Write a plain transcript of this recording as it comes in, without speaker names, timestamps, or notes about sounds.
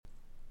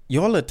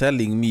y'all are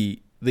telling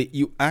me that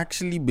you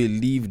actually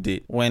believed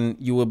it when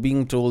you were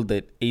being told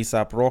that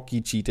A$AP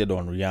Rocky cheated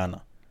on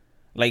Rihanna.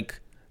 Like,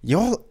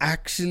 y'all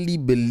actually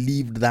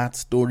believed that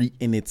story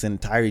in its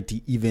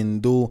entirety, even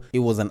though it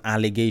was an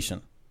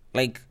allegation.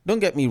 Like, don't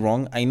get me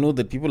wrong, I know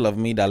that people have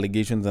made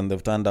allegations and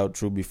they've turned out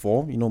true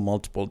before,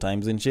 multiple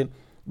times and shit.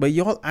 But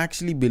y'all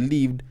actually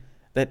believed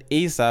that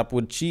A$AP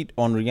would cheat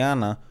on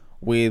Rihanna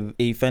with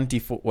a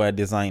Fenty footwear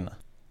designer.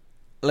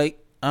 Like,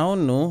 I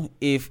don't know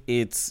if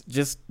it's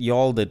just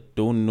y'all that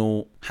don't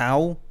know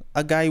how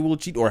a guy will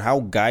cheat or how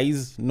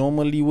guys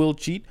normally will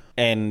cheat.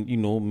 And,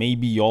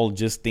 maybe y'all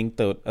just think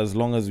that as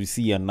long as we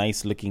see a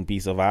nice looking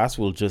piece of ass,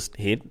 we'll just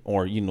hit.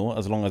 Or,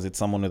 as long as it's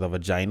someone with a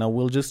vagina,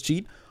 we'll just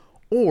cheat.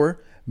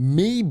 Or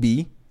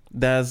maybe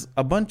there's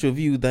a bunch of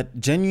you that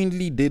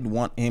genuinely did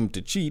want him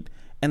to cheat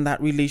and that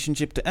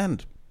relationship to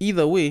end.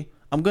 Either way,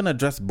 I'm going to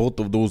address both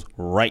of those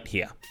right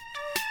here.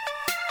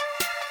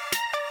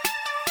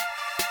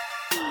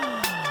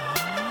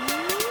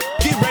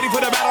 Get ready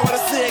for the battle of the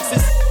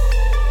sexes.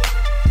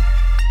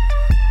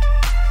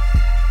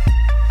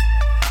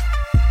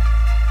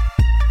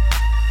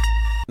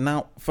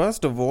 Now,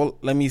 first of all,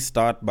 let me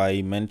start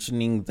by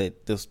mentioning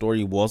that the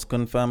story was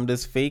confirmed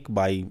as fake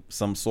by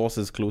some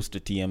sources close to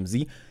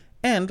TMZ.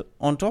 And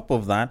on top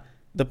of that,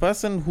 the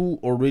person who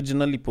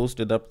originally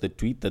posted up the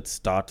tweet that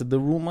started the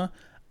rumor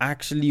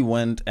actually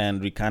went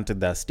and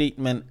recanted their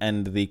statement,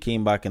 and they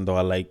came back and they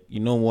were like, you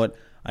know what,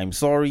 I'm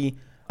sorry.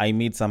 I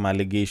made some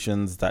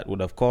allegations that would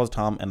have caused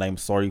harm, and I'm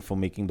sorry for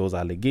making those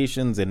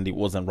allegations, and it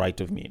wasn't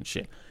right of me and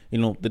shit.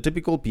 The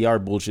typical PR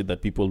bullshit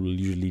that people will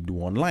usually do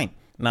online.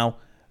 Now,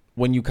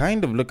 when you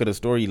kind of look at a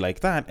story like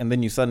that and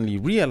then you suddenly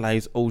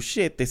realize, oh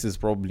shit, this is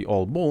probably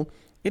all bull,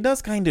 it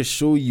does kind of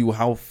show you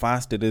how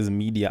fast it is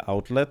media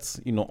outlets,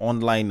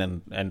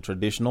 online and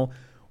traditional,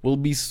 will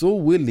be so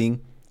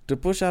willing to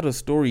push out a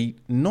story,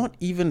 not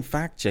even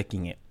fact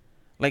checking it.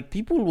 Like,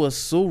 people were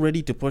so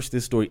ready to push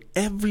this story.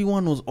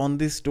 Everyone was on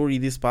this story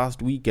this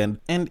past weekend.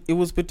 And it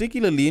was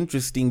particularly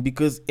interesting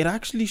because it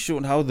actually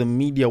showed how the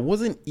media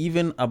wasn't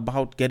even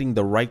about getting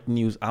the right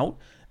news out.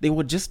 They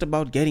were just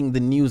about getting the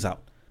news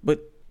out.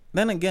 But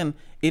then again,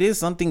 it is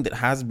something that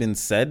has been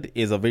said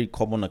is a very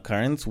common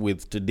occurrence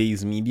with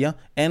today's media.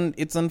 And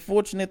it's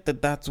unfortunate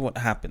that that's what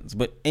happens.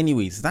 But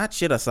anyways, that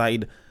shit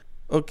aside,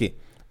 okay.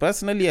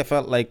 Personally, I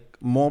felt like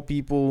more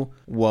people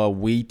were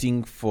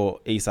waiting for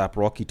A$AP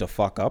Rocky to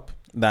fuck up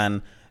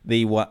than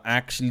they were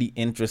actually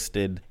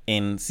interested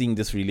in seeing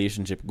this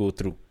relationship go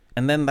through.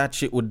 And then that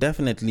shit would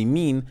definitely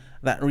mean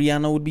that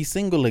Rihanna would be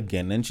single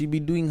again and she'd be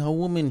doing her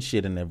woman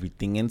shit and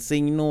everything and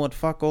saying, you know what,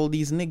 fuck all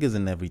these niggas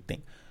and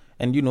everything.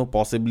 And,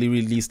 possibly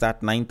release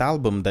that 9th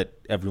album that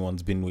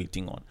everyone's been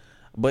waiting on.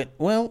 But,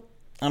 well,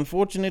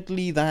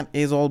 unfortunately, that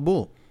is all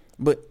bull.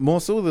 But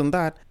more so than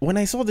that, when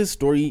I saw this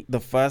story the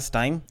first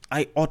time,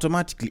 I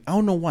automatically, I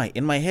don't know why,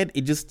 in my head,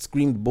 it just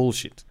screamed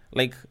bullshit.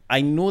 Like,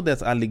 I know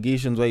there's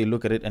allegations where you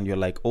look at it and you're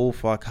like, oh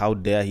fuck, how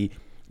dare he?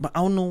 But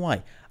I don't know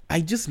why.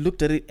 I just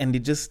looked at it and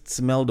it just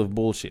smelled of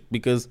bullshit,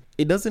 because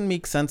it doesn't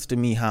make sense to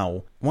me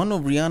how one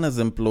of Rihanna's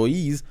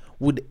employees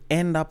would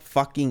end up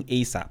fucking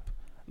A$AP.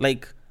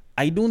 Like,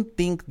 I don't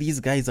think these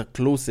guys are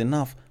close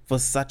enough for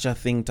such a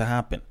thing to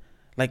happen.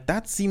 Like,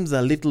 that seems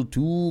a little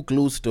too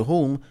close to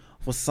home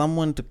for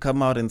someone to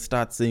come out and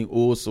start saying,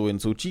 oh,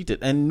 so-and-so cheated.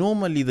 And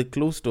normally the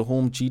close to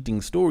home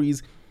cheating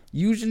stories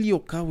usually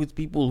occur with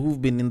people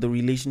who've been in the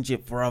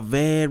relationship for a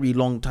very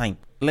long time.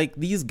 Like,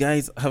 these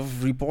guys have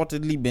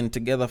reportedly been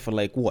together for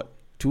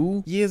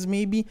 2 years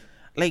maybe?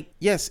 Like,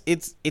 yes,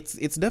 it's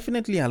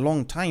definitely a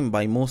long time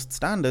by most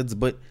standards,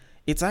 but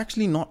it's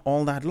actually not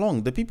all that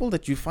long. The people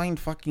that you find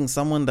fucking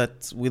someone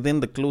that's within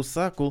the close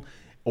circle,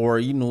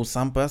 or,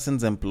 some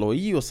person's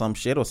employee or some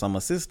shit or some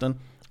assistant,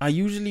 are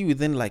usually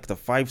within the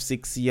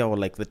 5-6 year or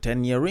the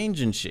 10-year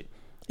range and shit.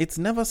 It's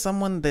never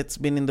someone that's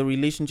been in the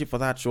relationship for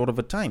that short of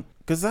a time.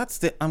 Because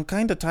I'm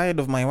kind of tired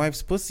of my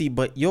wife's pussy,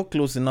 but you're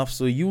close enough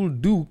so you'll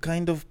do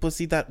kind of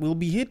pussy that we'll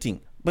be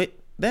hitting. But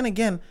then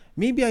again,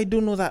 maybe I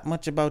don't know that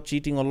much about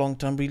cheating or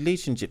long-term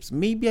relationships.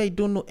 Maybe I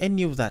don't know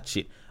any of that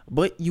shit.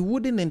 But you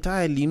wouldn't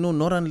entirely know,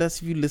 not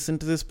unless you listen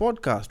to this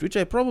podcast, which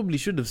I probably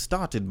should have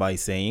started by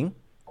saying,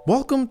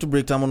 welcome to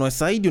Breaktime on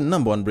Westside, your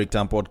number one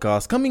Breaktime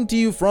podcast, coming to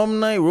you from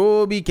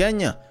Nairobi,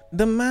 Kenya.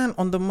 The man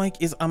on the mic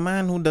is a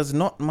man who does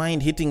not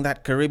mind hitting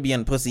that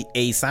Caribbean pussy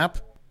ASAP.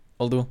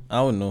 Although, I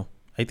don't know.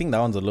 I think that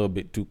one's a little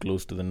bit too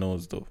close to the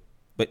nose though.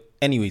 But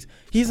anyways,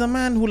 he's a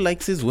man who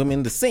likes his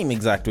women the same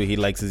exact way he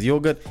likes his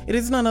yogurt. It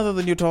is none other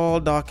than your tall,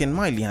 dark, and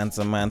mildly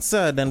handsome man,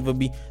 Sir Denver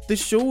B. The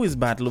show is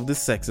Battle of the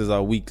Sexes,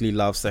 our weekly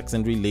love, sex,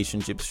 and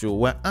relationships show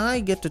where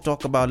I get to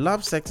talk about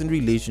love, sex, and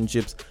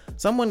relationships.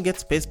 Someone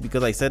gets pissed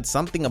because I said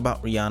something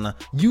about Rihanna.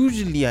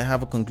 Usually I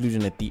have a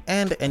conclusion at the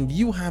end and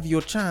you have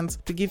your chance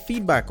to give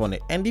feedback on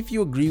it. And if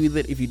you agree with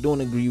it, if you don't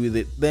agree with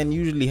it, then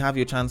usually have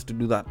your chance to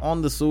do that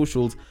on the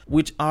socials,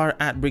 which are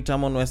at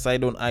Breaktime on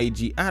Westside on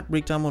IG, at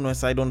Breaktime on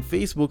Westside on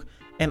Facebook,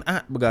 and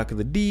at Bagaka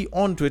the D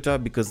on Twitter,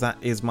 because that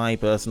is my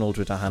personal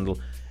Twitter handle.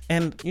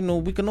 And,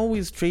 we can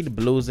always trade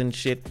blows and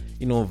shit,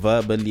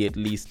 verbally at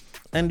least.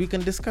 and we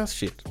can discuss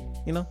shit,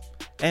 you know.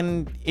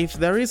 And if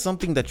there is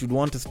something that you'd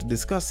want us to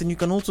discuss, then you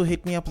can also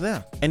hit me up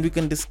there and we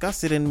can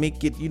discuss it and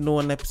make it,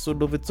 an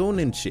episode of its own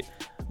and shit.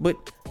 But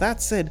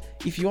that said,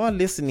 if you are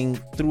listening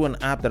through an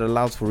app that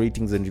allows for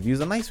ratings and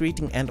reviews, a nice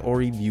rating and or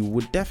review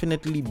would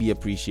definitely be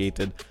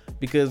appreciated,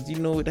 because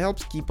it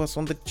helps keep us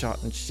on the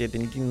chart and shit,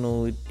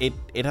 and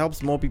it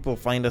helps more people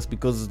find us,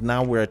 because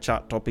now we're a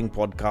chart topping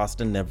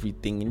podcast and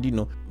everything,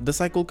 and the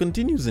cycle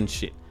continues and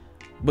shit.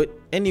 But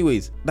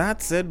anyways,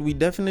 that said, we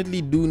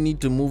definitely do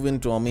need to move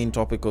into our main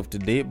topic of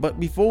today. But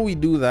before we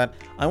do that,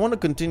 I want to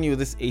continue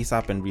this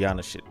ASAP and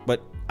Rihanna shit.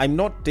 But I'm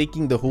not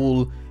taking the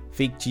whole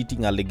fake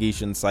cheating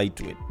allegation side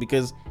to it,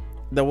 because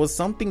there was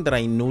something that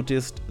I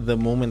noticed the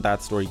moment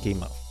that story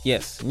came out.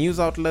 Yes, news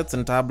outlets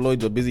and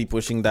tabloids were busy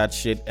pushing that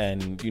shit,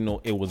 and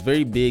it was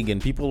very big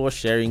and people were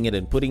sharing it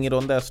and putting it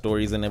on their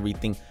stories and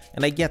everything.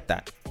 And I get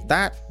that.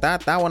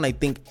 That one I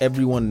think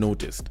everyone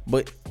noticed.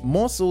 But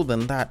more so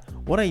than that,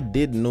 what I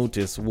did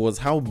notice was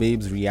how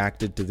Babes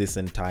reacted to this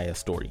entire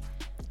story.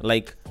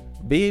 Like,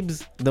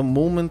 Babes, the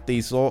moment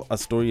they saw a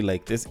story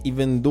like this,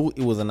 even though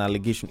it was an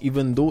allegation,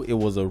 even though it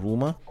was a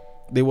rumor,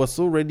 they were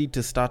so ready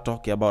to start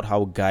talking about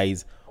how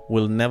guys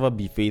will never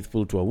be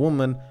faithful to a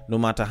woman, no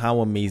matter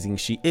how amazing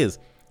she is.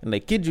 And I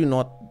kid you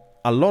not,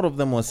 a lot of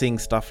them were saying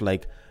stuff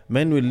like,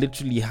 men will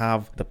literally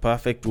have the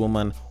perfect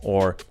woman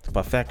or the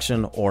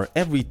perfection or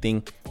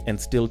everything and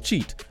still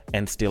cheat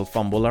and still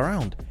fumble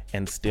around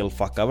and still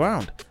fuck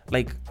around.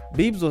 Like,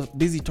 Babes was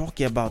busy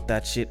talking about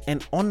that shit,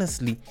 and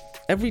honestly,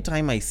 every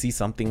time I see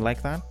something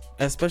like that,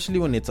 especially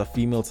when it's a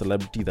female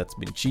celebrity that's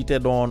been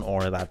cheated on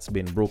or that's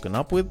been broken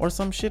up with or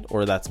some shit,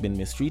 or that's been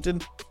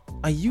mistreated,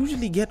 I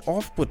usually get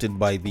off-putted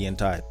by the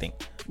entire thing.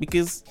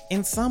 Because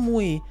in some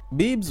way,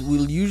 Babes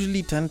will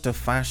usually tend to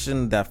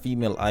fashion their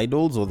female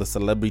idols or the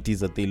celebrities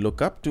that they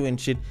look up to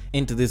and shit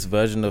into this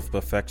version of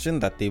perfection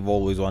that they've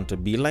always wanted to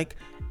be like.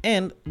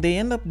 And they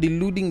end up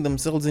deluding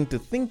themselves into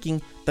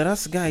thinking that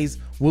us guys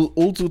will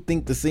also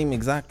think the same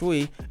exact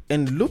way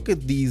and look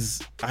at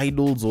these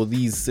idols or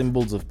these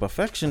symbols of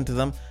perfection to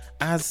them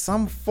as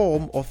some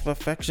form of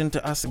perfection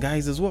to us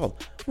guys as well,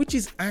 which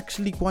is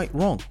actually quite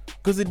wrong,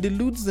 because it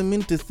deludes them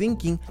into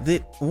thinking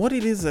that what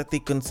it is that they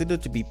consider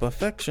to be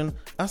perfection,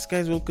 us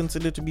guys will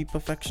consider to be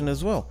perfection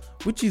as well,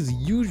 which is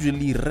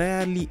usually,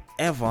 rarely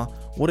ever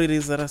what it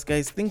is that us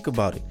guys think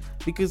about it.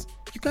 Because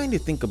you kind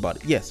of think about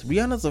it, yes,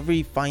 Rihanna's a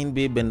very fine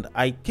babe, and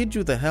I kid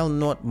you the hell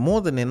not,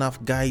 more than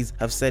enough guys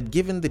have said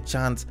given the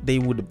chance they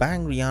would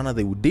bang Rihanna,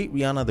 they would date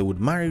Rihanna, they would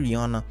marry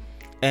Rihanna,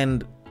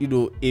 and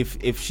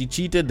if she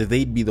cheated,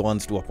 they'd be the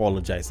ones to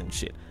apologize and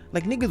shit.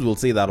 Like, niggas will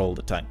say that all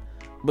the time.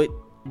 But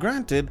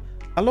granted,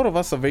 a lot of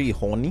us are very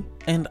horny,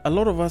 and a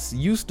lot of us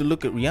used to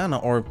look at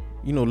Rihanna, or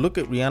look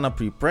at Rihanna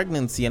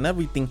pre-pregnancy and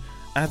everything,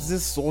 as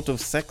this sort of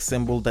sex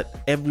symbol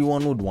that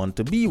everyone would want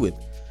to be with.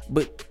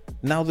 But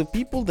now the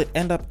people that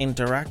end up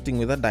interacting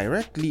with her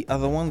directly are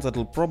the ones that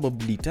will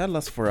probably tell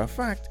us for a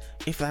fact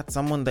if that's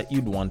someone that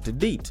you'd want to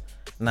date.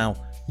 Now,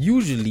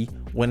 usually,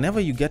 whenever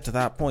you get to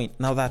that point,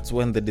 now that's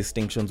when the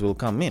distinctions will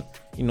come in.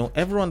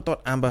 Everyone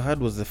thought Amber Heard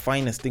was the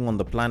finest thing on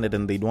the planet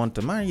and they'd want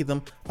to marry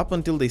them, up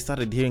until they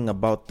started hearing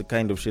about the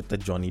kind of shit that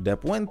Johnny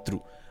Depp went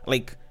through.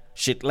 Like,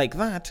 shit like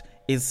that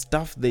is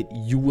stuff that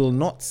you will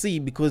not see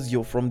because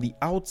you're from the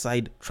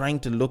outside trying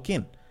to look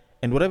in.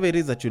 And whatever it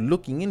is that you're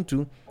looking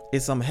into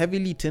is some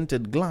heavily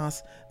tinted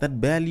glass that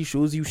barely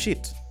shows you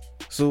shit.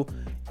 So,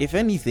 if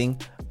anything,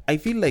 I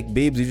feel like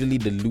Babes usually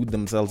delude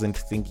themselves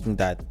into thinking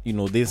that,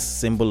 this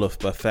symbol of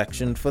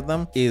perfection for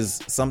them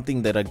is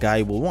something that a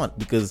guy will want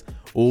because,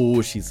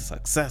 she's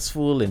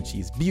successful and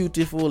she's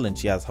beautiful and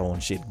she has her own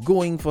shit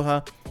going for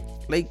her.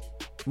 Like,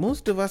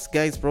 most of us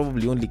guys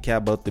probably only care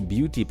about the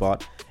beauty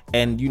part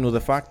and, the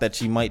fact that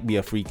she might be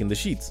a freak in the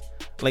sheets.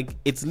 Like,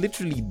 it's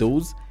literally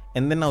those.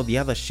 And then now the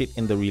other shit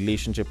in the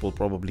relationship will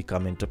probably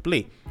come into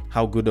play.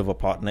 How good of a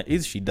partner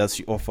is she? Does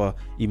she offer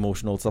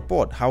emotional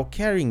support? How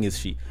caring is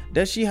she?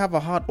 Does she have a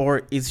heart,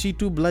 or is she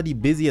too bloody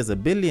busy as a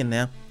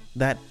billionaire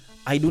that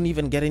I don't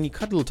even get any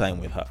cuddle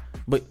time with her?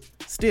 But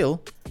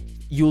still,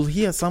 you'll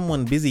hear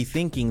someone busy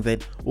thinking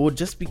that,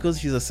 just because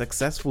she's a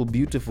successful,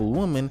 beautiful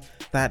woman,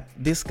 that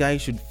this guy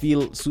should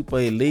feel super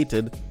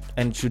elated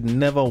and should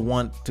never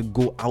want to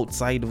go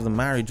outside of the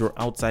marriage or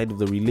outside of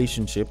the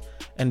relationship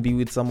and be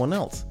with someone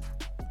else.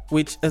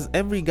 Which, as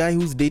every guy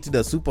who's dated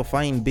a super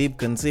fine babe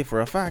can say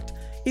for a fact,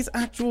 is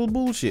actual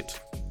bullshit.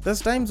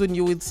 There's times when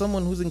you're with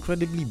someone who's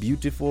incredibly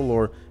beautiful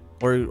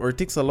or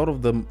ticks a lot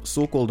of the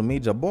so-called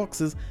major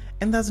boxes,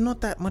 and there's not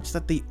that much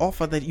that they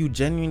offer that you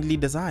genuinely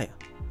desire.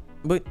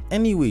 But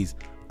anyways,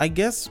 I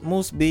guess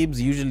most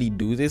babes usually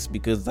do this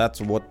because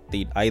that's what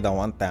they'd either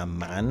want their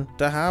man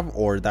to have,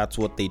 or that's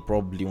what they'd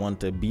probably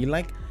want to be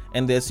like,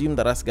 and they assume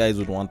that us guys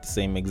would want the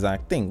same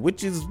exact thing,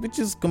 which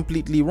is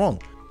completely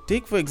wrong.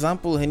 Take for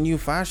example her new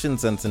fashion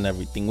sense and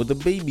everything with the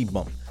baby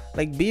bump.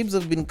 Like, babes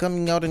have been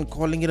coming out and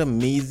calling it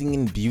amazing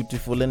and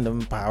beautiful and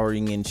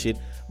empowering and shit.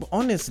 But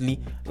honestly,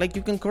 like,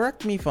 you can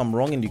correct me if I'm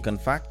wrong and you can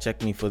fact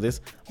check me for this,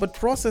 but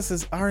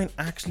processes aren't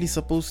actually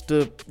supposed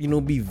to,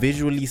 be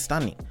visually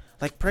stunning.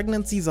 like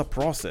pregnancy is a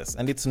process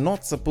and it's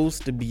not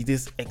supposed to be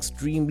this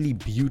extremely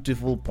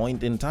beautiful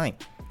point in time.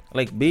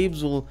 Like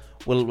babes will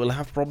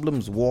have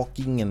problems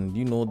walking, and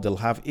they'll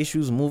have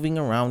issues moving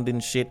around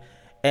and shit.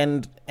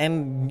 And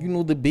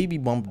the baby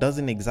bump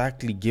doesn't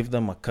exactly give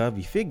them a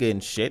curvy figure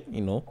and shit,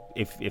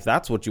 if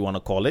that's what you want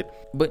to call it.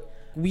 But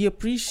we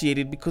appreciate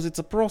it because it's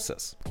a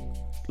process.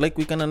 Like,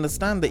 we can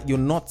understand that you're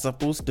not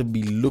supposed to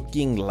be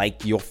looking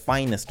like your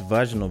finest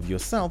version of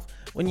yourself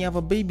when you have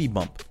a baby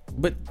bump.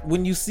 But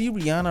when you see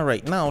Rihanna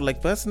right now,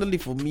 like personally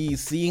for me,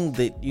 seeing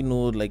that,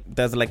 like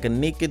there's like a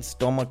naked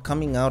stomach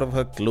coming out of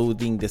her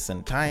clothing this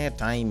entire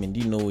time, and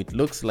it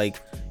looks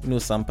like,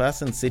 some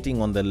person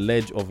sitting on the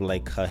ledge of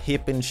like her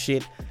hip and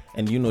shit,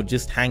 and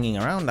just hanging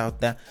around out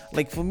there.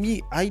 Like, for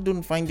me, I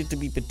don't find it to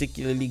be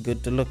particularly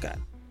good to look at.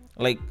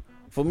 Like,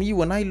 for me,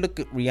 when I look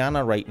at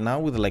Rihanna right now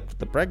with like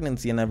the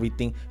pregnancy and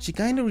everything, she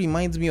kind of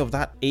reminds me of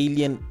that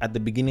alien at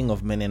the beginning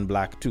of Men in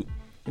Black 2.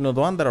 The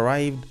one that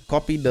arrived,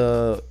 copied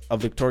a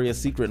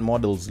Victoria's Secret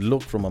model's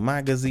look from a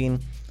magazine.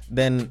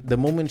 Then the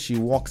moment she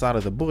walks out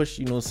of the bush,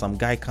 some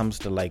guy comes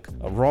to like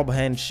rob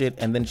her and shit,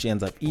 and then she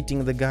ends up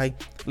eating the guy.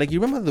 Like, you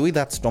remember the way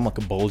that stomach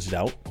bulged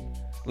out?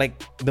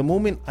 Like, the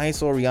moment I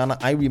saw Rihanna,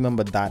 I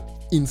remembered that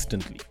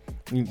instantly.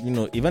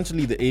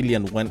 Eventually the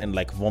alien went and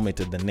like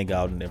vomited the nigga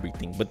out and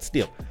everything, but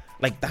still,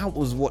 like, that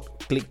was what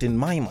clicked in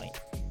my mind,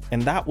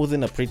 and that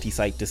wasn't a pretty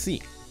sight to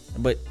see.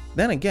 But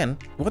then again,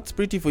 what's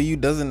pretty for you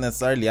doesn't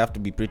necessarily have to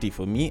be pretty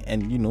for me,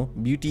 and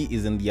beauty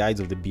is in the eyes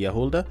of the beer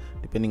holder,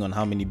 depending on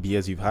how many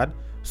beers you've had.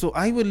 So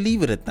I will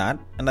leave it at that,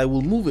 and I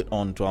will move it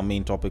on to our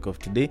main topic of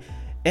today.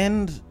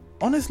 And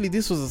honestly,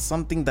 this was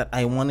something that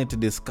I wanted to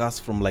discuss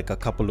from like a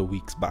couple of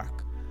weeks back.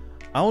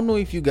 I don't know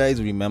if you guys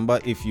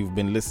remember, if you've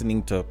been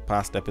listening to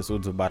past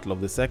episodes of Battle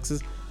of the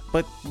Sexes,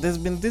 but there's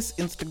been this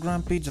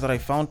Instagram page that I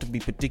found to be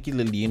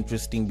particularly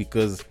interesting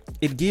because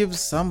it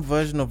gives some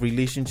version of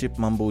relationship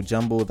mumbo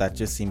jumbo that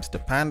just seems to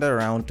pander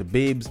around to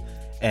babes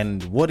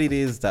and what it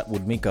is that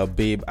would make a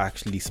babe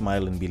actually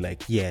smile and be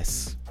like,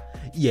 yes,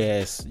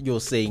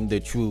 you're saying the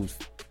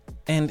truth.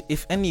 And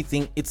if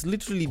anything, it's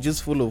literally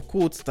just full of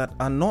quotes that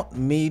are not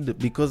made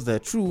because they're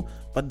true,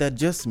 but they're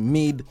just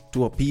made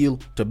to appeal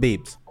to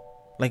babes.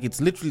 Like,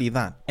 it's literally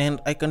that. And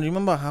I can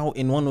remember how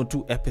in 1 or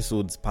 2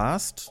 episodes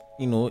past,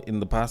 in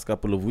the past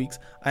couple of weeks,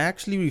 I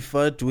actually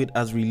referred to it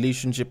as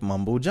relationship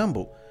mumbo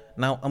jumbo.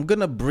 Now, I'm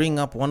gonna bring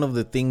up one of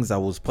the things that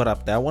was put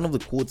up there, one of the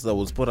quotes that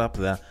was put up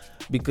there,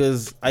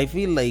 because I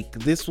feel like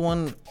this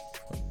one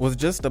was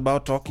just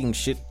about talking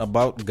shit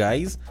about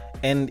guys,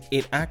 and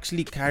it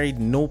actually carried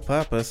no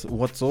purpose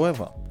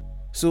whatsoever.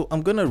 So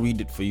I'm gonna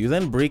read it for you,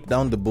 then break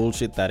down the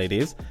bullshit that it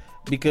is,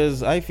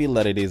 because I feel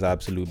that it is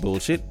absolute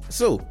bullshit.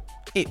 So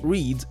it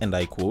reads, and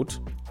I quote,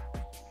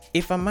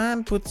 "If a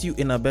man puts you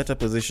in a better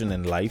position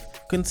in life,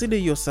 consider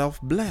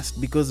yourself blessed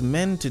because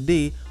men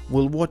today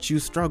will watch you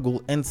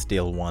struggle and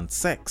still want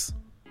sex."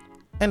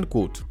 End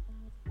quote.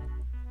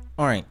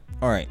 Alright.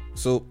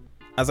 So,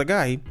 as a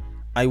guy,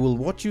 I will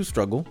watch you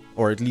struggle,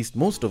 or at least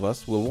most of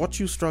us will watch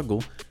you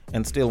struggle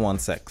and still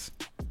want sex.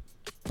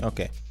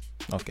 Okay.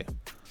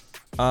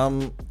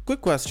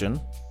 Quick question.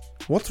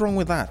 What's wrong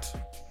with that?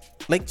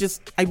 Like,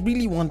 I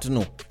really want to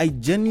know. I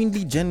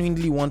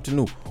genuinely want to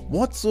know.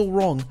 What's so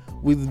wrong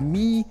with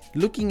me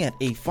looking at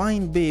a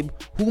fine babe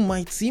who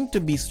might seem to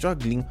be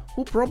struggling,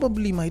 who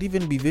probably might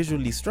even be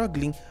visually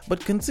struggling,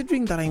 but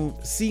considering that I'm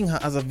seeing her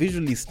as a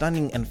visually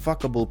stunning and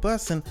fuckable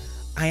person,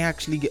 I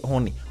actually get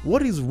horny?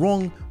 What is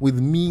wrong with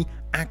me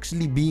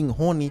actually being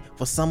horny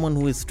for someone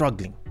who is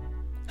struggling?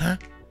 Huh?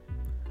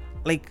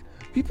 Like,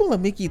 people are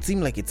making it seem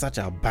like it's such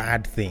a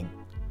bad thing.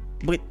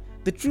 But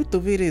the truth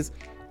of it is,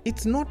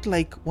 it's not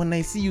like when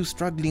I see you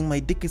struggling, my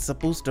dick is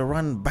supposed to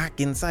run back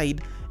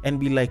inside and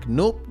be like,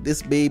 nope,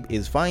 this babe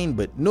is fine,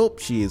 but nope,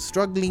 she is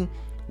struggling.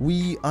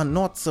 We are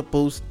not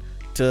supposed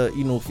to,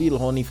 feel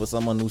horny for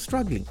someone who's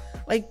struggling.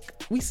 Like,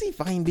 we see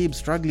fine babes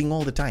struggling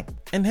all the time.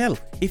 And hell,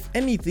 if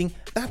anything,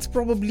 that's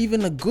probably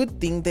even a good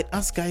thing that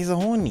us guys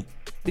are horny.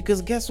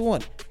 Because guess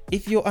what?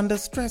 If you're under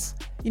stress,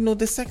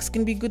 the sex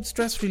can be good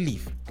stress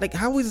relief. Like,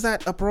 how is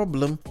that a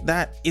problem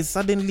that is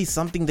suddenly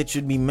something that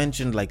should be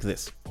mentioned like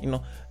this?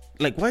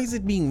 Like, why is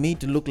it being made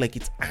to look like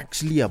it's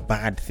actually a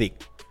bad thing?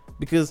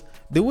 Because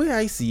the way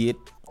I see it,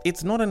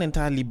 it's not an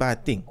entirely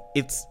bad thing.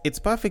 It's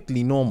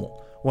perfectly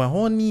normal. We're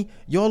horny.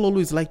 Y'all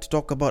always like to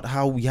talk about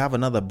how we have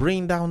another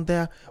brain down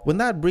there. When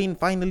that brain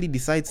finally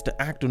decides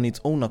to act on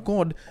its own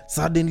accord,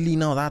 suddenly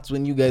now that's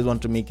when you guys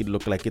want to make it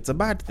look like it's a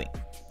bad thing.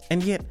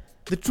 And yet,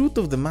 the truth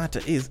of the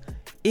matter is,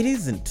 it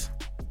isn't.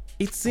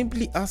 It's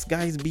simply us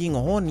guys being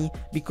horny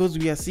because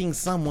we are seeing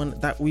someone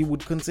that we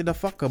would consider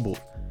fuckable.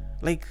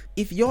 Like,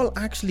 if y'all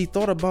actually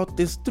thought about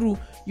this through,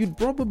 you'd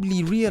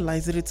probably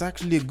realize that it's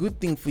actually a good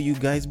thing for you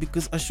guys,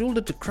 because a shoulder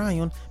to cry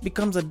on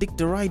becomes a dick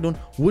to ride on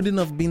wouldn't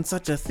have been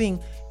such a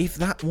thing if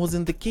that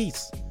wasn't the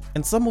case.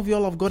 And some of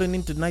y'all have gotten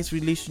into nice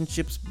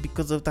relationships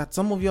because of that.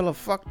 Some of y'all have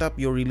fucked up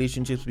your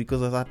relationships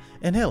because of that.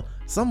 And hell,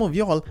 some of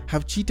y'all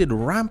have cheated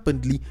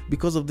rampantly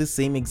because of this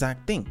same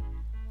exact thing.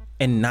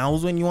 And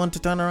now's when you want to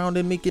turn around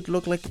and make it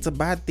look like it's a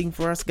bad thing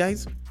for us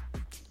guys?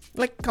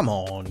 Like, come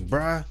on,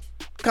 bruh.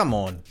 Come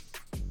on.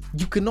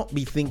 You cannot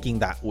be thinking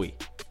that way.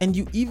 And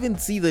you even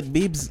see that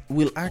babes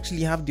will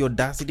actually have the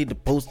audacity to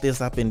post this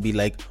up and be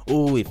like,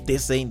 oh, if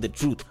this ain't the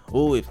truth.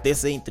 Oh, if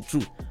this ain't the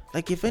truth.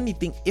 Like, if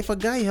anything, if a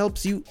guy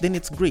helps you, then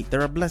it's great.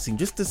 They're a blessing.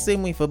 Just the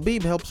same way if a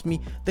babe helps me,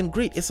 then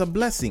great, it's a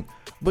blessing.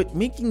 But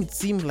making it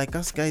seem like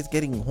us guys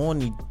getting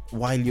horny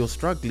while you're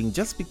struggling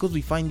just because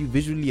we find you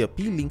visually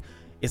appealing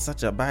is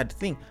such a bad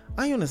thing.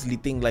 I honestly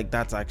think like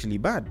that's actually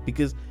bad,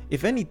 because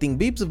if anything,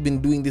 babes have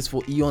been doing this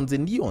for eons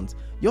and eons.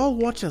 Y'all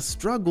watch us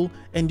struggle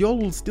and y'all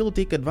will still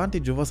take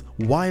advantage of us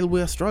while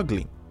we're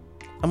struggling.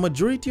 A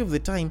majority of the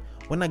time,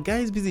 when a guy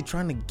is busy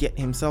trying to get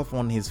himself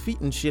on his feet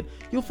and shit,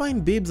 you'll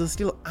find babes are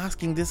still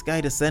asking this guy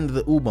to send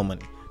the Uber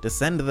money, to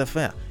send the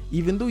fare.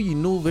 Even though you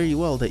know very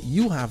well that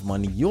you have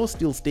money, you're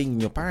still staying in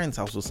your parents'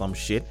 house or some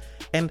shit,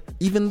 and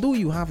even though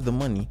you have the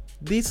money,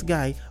 this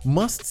guy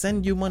must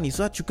send you money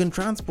so that you can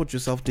transport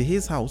yourself to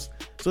his house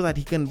so that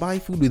he can buy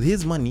food with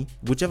his money,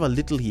 whichever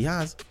little he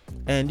has,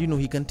 and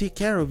he can take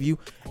care of you.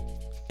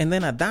 And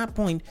then at that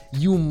point,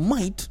 you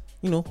might,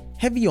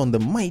 heavy on the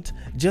might,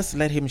 just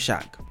let him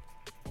shag.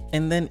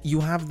 And then you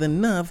have the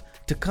nerve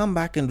to come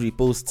back and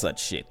repost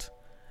such shit.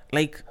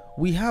 Like,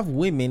 we have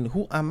women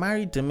who are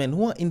married to men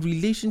who are in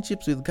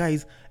relationships with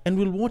guys and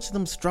will watch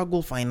them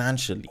struggle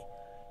financially.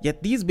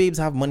 Yet these babes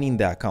have money in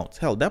their accounts.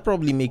 Hell, they're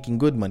probably making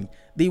good money.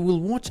 They will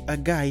watch a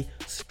guy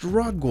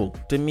struggle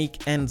to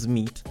make ends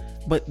meet,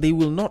 but they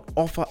will not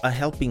offer a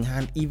helping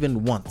hand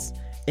even once.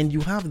 And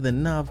you have the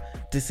nerve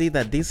to say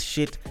that this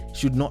shit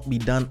should not be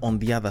done on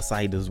the other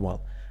side as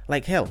well.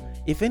 Like, hell,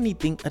 if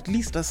anything, at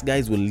least us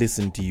guys will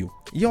listen to you.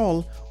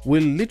 Y'all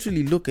will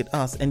literally look at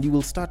us and you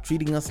will start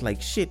treating us like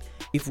shit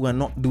if we're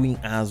not doing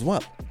as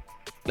well.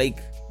 Like,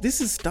 this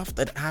is stuff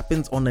that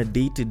happens on a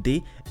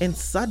day-to-day, and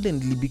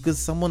suddenly, because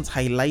someone's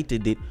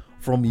highlighted it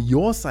from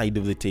your side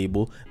of the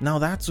table, now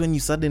that's when you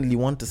suddenly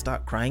want to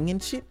start crying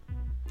and shit?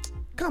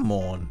 Come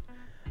on.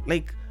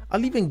 Like,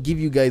 I'll even give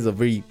you guys a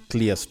very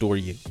clear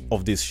story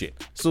of this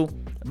shit. So,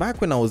 back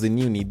when I was in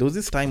uni, there was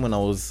this time when I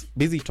was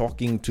busy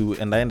talking to,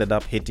 and I ended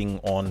up hitting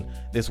on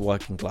this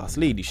working class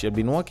lady. She had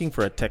been working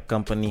for a tech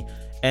company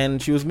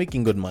and she was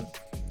making good money.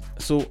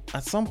 So,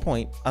 at some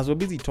point, as we're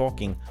busy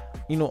talking,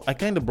 I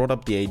kind of brought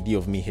up the idea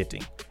of me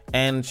hitting.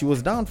 And she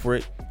was down for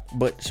it,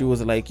 but she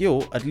was like,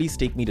 yo, at least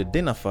take me to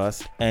dinner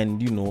first,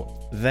 and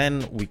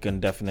then we can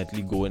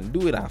definitely go and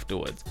do it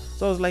afterwards.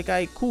 So I was like,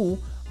 alright, cool.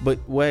 But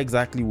where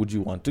exactly would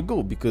you want to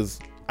go? Because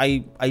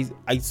I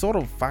sort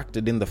of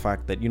factored in the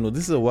fact that,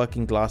 this is a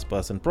working class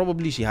person.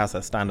 Probably she has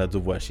her standards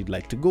of where she'd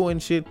like to go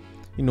and shit.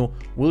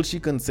 Will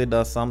she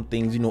consider some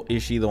things?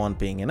 Is she the one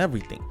paying and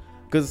everything?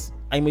 Because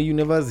I'm a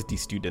university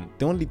student.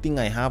 The only thing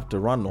I have to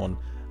run on,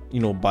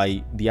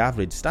 by the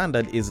average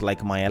standard is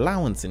like my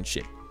allowance and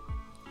shit,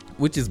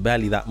 which is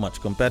barely that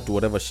much compared to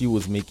whatever she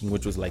was making,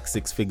 which was like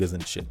 6 figures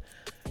and shit.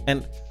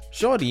 And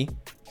shorty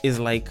is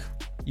like,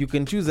 you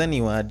can choose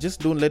anywhere, just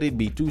don't let it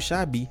be too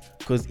shabby,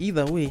 because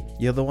either way,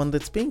 you're the one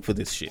that's paying for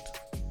this shit.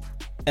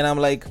 And I'm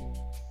like,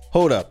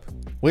 hold up,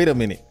 wait a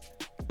minute.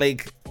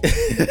 Like,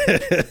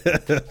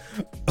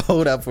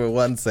 hold up for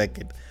 1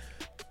 second.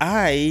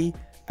 I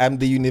am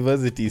the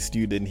university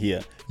student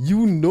here.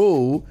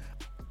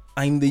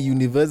 I'm the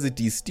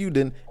university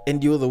student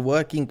and you're the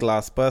working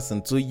class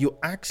person. So you're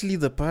actually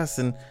the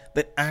person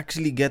that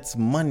actually gets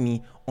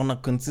money on a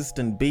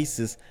consistent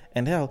basis.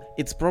 And hell,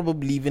 it's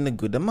probably even a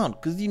good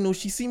amount because,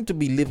 she seemed to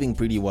be living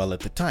pretty well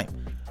at the time.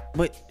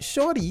 But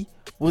shorty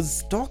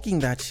was talking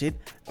that shit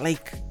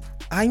like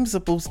I'm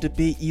supposed to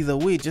pay either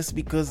way just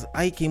because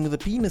I came with a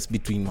penis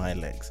between my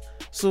legs.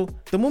 So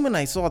the moment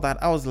I saw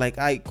that, I was like,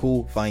 alright,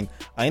 cool, fine.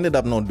 I ended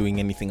up not doing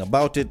anything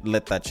about it.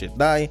 Let that shit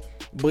die.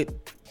 But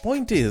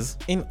point is,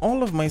 in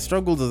all of my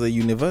struggles as a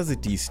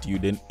university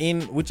student,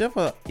 in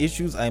whichever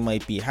issues I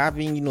might be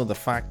having, the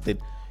fact that,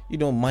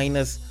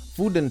 minus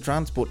food and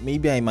transport,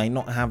 maybe I might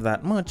not have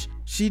that much,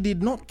 she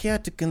did not care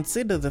to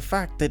consider the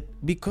fact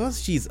that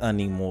because she's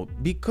earning more,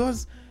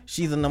 because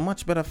she's in a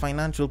much better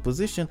financial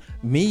position,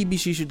 maybe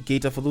she should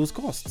cater for those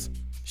costs.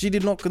 She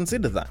did not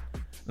consider that.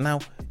 Now,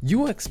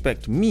 you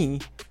expect me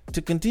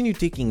to continue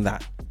taking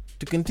that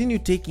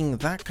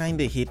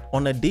kind of hit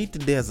on a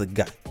day-to-day as a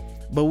guy.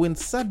 But when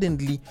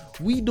suddenly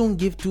we don't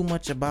give too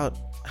much about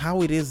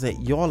how it is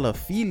that y'all are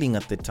feeling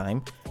at the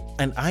time,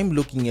 and I'm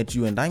looking at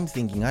you and I'm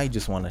thinking I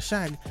just want to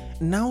shag,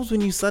 now's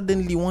when you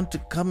suddenly want to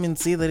come and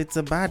say that it's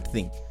a bad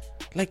thing.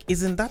 Like,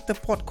 isn't that the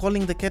pot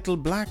calling the kettle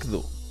black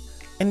though?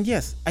 And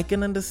yes, I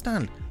can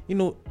understand,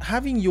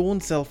 having your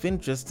own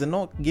self-interest and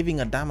not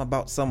giving a damn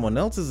about someone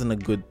else isn't a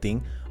good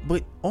thing,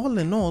 but all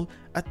in all,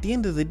 at the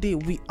end of the day,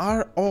 we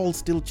are all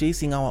still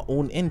chasing our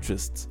own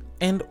interests.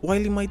 And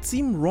while it might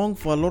seem wrong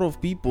for a lot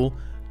of people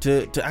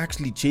to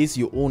actually chase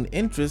your own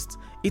interests,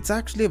 it's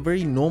actually a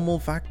very normal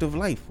fact of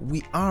life.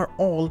 We are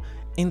all,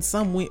 in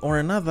some way or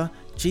another,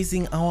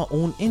 chasing our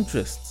own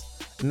interests.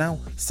 Now,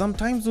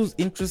 sometimes those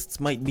interests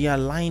might be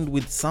aligned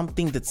with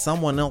something that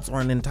someone else or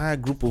an entire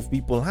group of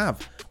people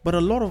have, but a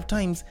lot of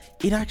times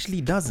it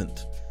actually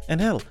doesn't. And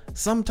hell,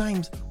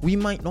 sometimes we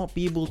might not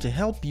be able to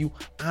help you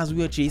as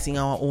we are chasing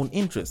our own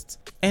interests.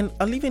 And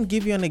I'll even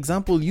give you an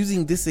example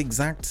using this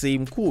exact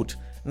same quote.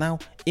 Now,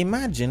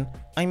 imagine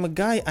I'm a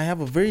guy, I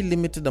have a very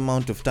limited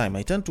amount of time.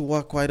 I tend to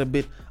work quite a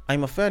bit.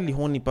 I'm a fairly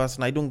horny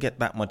person. I don't get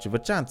that much of a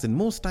chance. And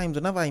most times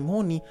whenever I'm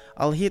horny,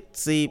 I'll hit,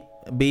 say,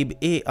 babe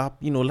A up,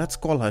 let's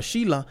call her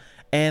Sheila,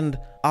 and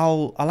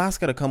I'll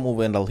ask her to come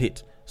over and I'll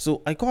hit.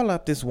 So I call her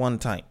up this one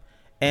time.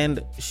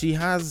 And she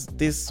has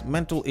this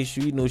mental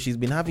issue, she's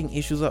been having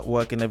issues at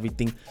work and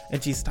everything,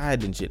 and she's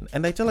tired and shit.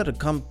 And I tell her to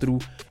come through,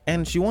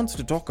 and she wants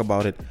to talk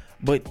about it,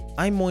 but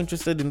I'm more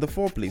interested in the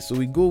foreplay. So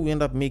we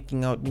end up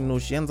making out,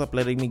 she ends up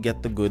letting me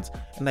get the goods,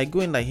 and I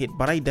go and I hit,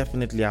 but I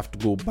definitely have to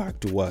go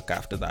back to work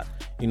after that.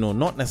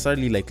 Not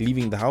necessarily like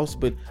leaving the house,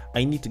 but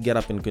I need to get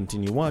up and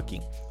continue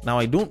working. Now,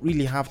 I don't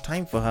really have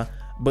time for her,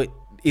 but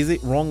is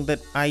it wrong that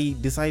I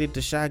decided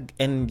to shag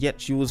and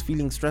yet she was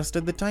feeling stressed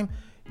at the time?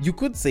 You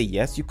could say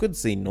yes, you could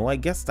say no. I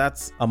guess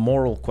that's a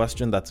moral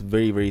question that's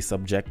very, very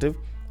subjective.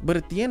 But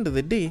at the end of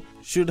the day,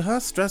 should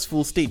her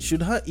stressful state,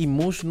 should her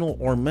emotional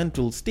or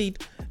mental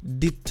state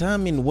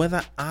determine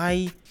whether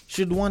I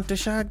should want to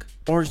shag?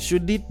 Or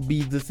should it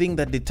be the thing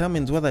that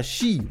determines whether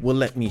she will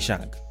let me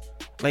shag?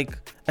 Like,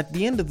 at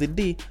the end of the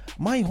day,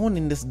 my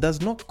horniness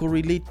does not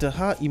correlate to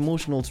her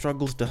emotional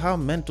struggles, to her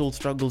mental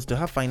struggles, to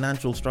her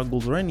financial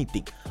struggles or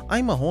anything.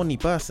 I'm a horny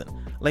person.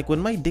 Like, when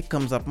my dick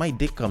comes up, my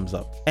dick comes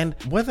up. And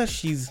whether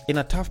she's in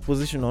a tough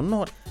position or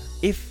not,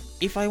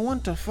 if I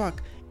want to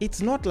fuck,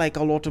 it's not like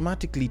I'll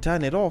automatically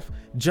turn it off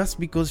just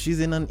because she's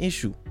in an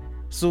issue.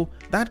 So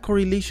that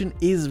correlation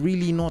is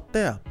really not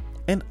there.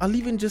 And I'll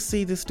even just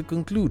say this to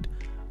conclude.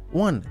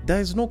 1, there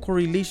is no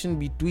correlation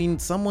between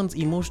someone's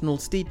emotional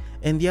state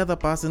and the other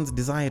person's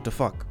desire to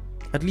fuck.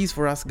 At least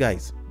for us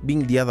guys,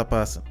 being the other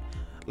person.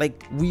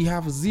 Like, we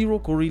have zero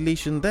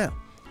correlation there.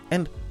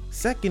 And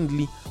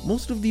secondly,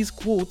 most of these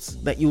quotes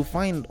that you'll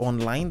find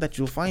online, that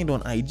you'll find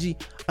on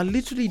IG, are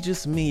literally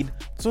just made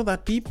so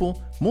that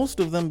people,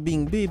 most of them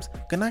being babes,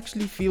 can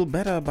actually feel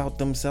better about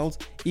themselves,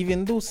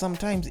 even though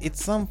sometimes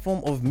it's some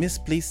form of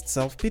misplaced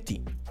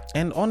self-pity.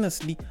 And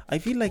honestly, I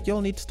feel like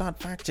y'all need to start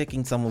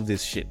fact-checking some of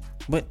this shit.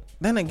 But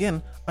then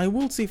again, I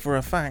will say for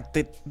a fact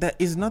that there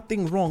is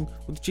nothing wrong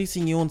with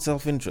chasing your own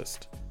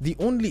self-interest. The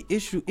only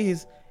issue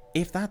is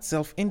if that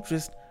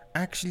self-interest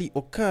actually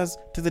occurs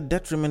to the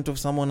detriment of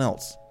someone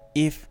else.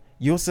 If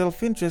your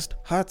self-interest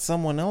hurts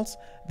someone else,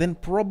 then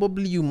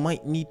probably you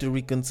might need to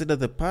reconsider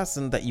the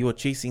person that you are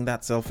chasing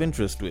that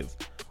self-interest with.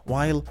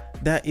 While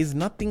there is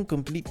nothing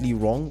completely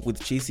wrong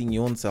with chasing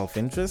your own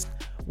self-interest,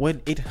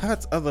 when it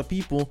hurts other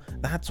people,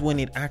 that's when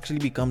it actually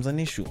becomes an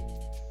issue.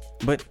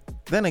 But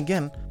then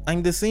again,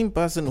 I'm the same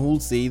person who'll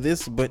say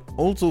this, but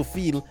also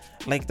feel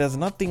like there's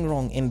nothing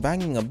wrong in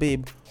banging a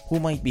babe who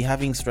might be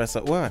having stress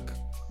at work.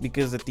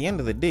 Because at the end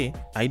of the day,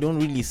 I don't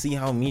really see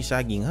how me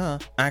shagging her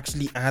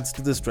actually adds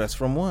to the stress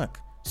from work.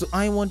 So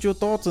I want your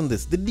thoughts on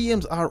this. The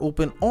DMs are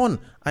open on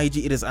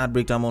IG, it is at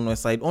Breaktime on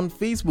Westside. On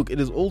Facebook, it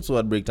is also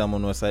at Breaktime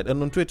on Westside.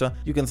 And on Twitter,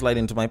 you can slide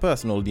into my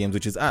personal DMs,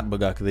 which is at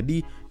Bagaka the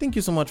D. Thank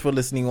you so much for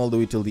listening all the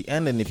way till the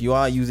end. And if you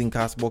are using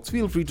Castbox,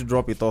 feel free to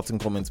drop your thoughts and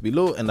comments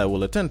below, and I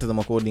will attend to them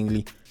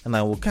accordingly. And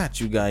I will catch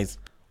you guys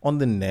on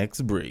the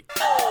next break.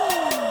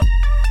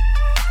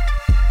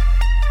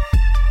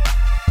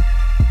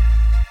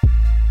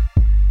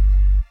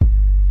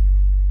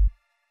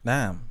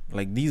 Damn,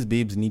 like, these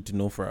babes need to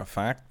know for a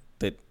fact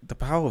that the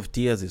power of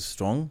tears is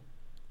strong,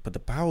 but the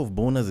power of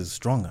boners is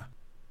stronger.